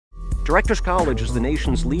Directors College is the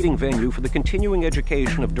nation's leading venue for the continuing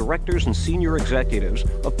education of directors and senior executives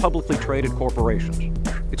of publicly traded corporations.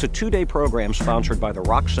 It's a two-day program sponsored by the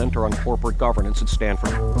Rock Center on Corporate Governance at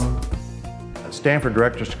Stanford. Stanford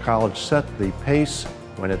Directors College set the pace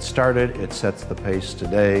when it started. It sets the pace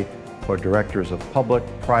today for directors of public,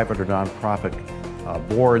 private, or nonprofit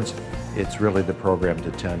boards. It's really the program to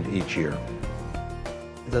attend each year.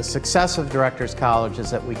 The success of Directors College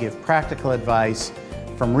is that we give practical advice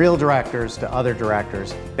from real directors to other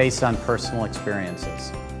directors based on personal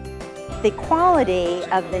experiences. The quality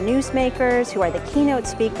of the newsmakers who are the keynote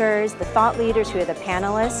speakers, the thought leaders who are the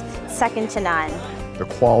panelists, second to none. The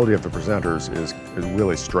quality of the presenters is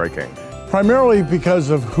really striking. Primarily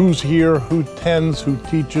because of who's here, who attends, who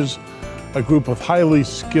teaches, a group of highly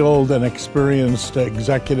skilled and experienced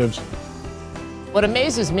executives. What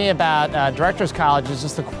amazes me about Directors College is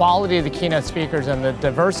just the quality of the keynote speakers and the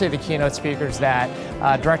diversity of the keynote speakers that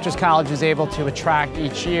Directors College is able to attract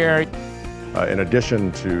each year. In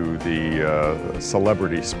addition to the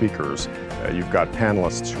celebrity speakers, you've got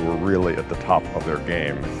panelists who are really at the top of their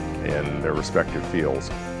game in their respective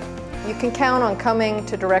fields. You can count on coming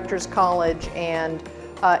to Directors College and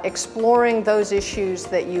exploring those issues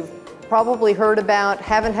that you've probably heard about,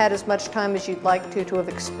 haven't had as much time as you'd like to have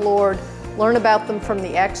explored, learn about them from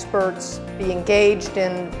the experts, be engaged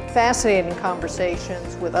in fascinating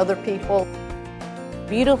conversations with other people.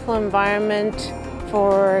 Beautiful environment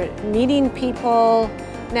for meeting people,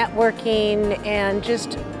 networking, and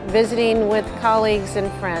just visiting with colleagues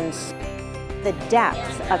and friends. The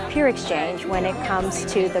depth of peer exchange when it comes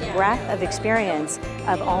to the breadth of experience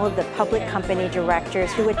of all of the public company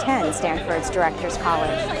directors who attend Stanford's Directors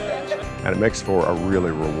College. And it makes for a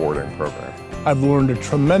really rewarding program. I've learned a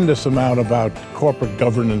tremendous amount about corporate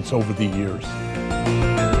governance over the years.